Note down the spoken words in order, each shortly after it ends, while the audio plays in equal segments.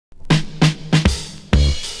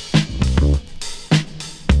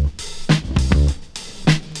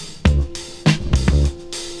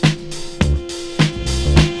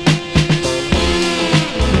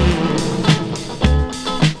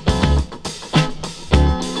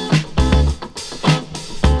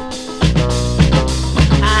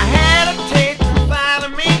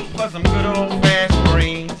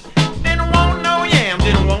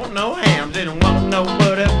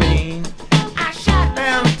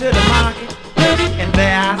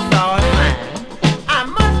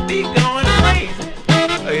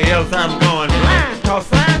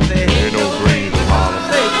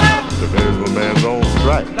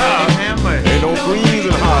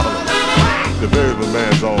The veritable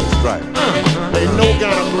man's on strike. Ain't no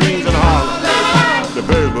kind of greens in Harlem. The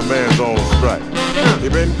veritable man's on strike. He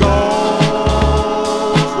been gone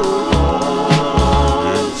so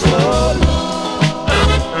long, so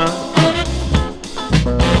long.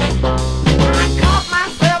 I caught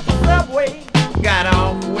myself a subway, got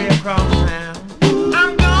off way across town.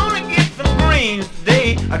 I'm gonna get some greens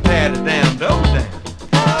today. I tear the damn door down.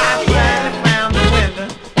 I slightly found the window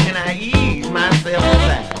and I eased myself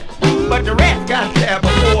inside. But the rest got there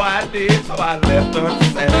before I did, so I left her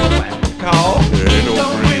satisfied. Cause there ain't no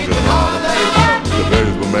greens in Harlem. The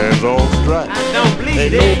veritable man's on strike. I don't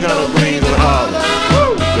believe ain't no kind of greens in Harlem.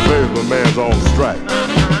 The veritable man's on strike.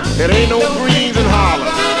 It ain't no greens in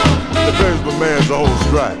Harlem. The veritable man's on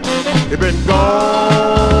strike. It been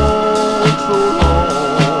gone so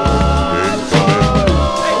long. Ain't coming.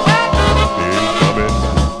 Ain't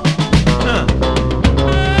coming.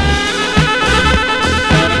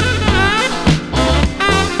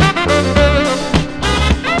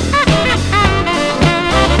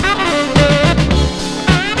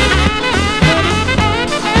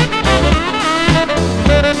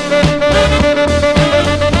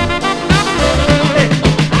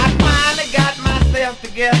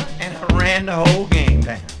 Together and I ran the whole game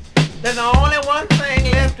down. There's only one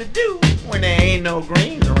thing left to do when there ain't no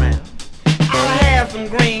greens around. I'll have some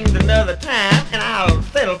greens another time and I'll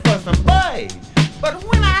settle for some bugs. But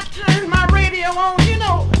when I turn my radio on, you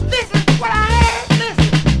know, this is what I had.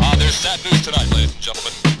 Listen. There's sad news tonight, ladies and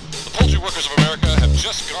gentlemen. The poultry workers of America have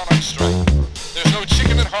just gone on strike. There's no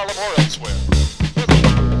chicken in Harlem or elsewhere.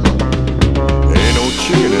 There ain't no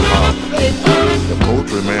chicken in Harlem. The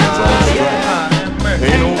poultry man's on strike.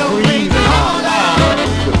 Ain't no greens in Harlem.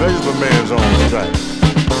 The vegetable man's on strike.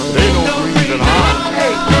 Ain't no greens in Harlem.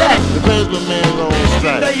 The vegetable man's on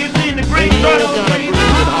strike. So you seen the green Ain't no brother? kind of greens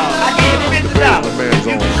in Harlem. I gave him $50. The vegetable man's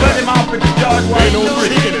You on can cut strike. him off with the George Ain't no Washington.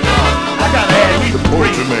 chicken in Harlem. I gotta have me The some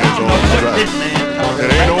poultry greens. man's I don't on know what strike. this man talking It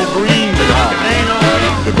ain't no about. greens in Harlem. It ain't no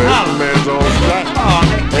greens. The vegetable man's on strike. Oh,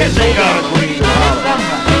 man, Ain't no kind of greens in Harlem.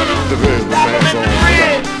 The vegetable man's on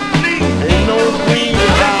strike. Ain't no greens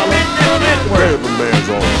in Harlem. The vegetable man's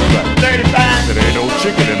on strike. 35. There ain't no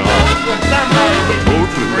chicken in Harlem. The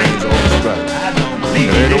poultry man's on strike. I don't believe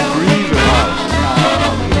There ain't no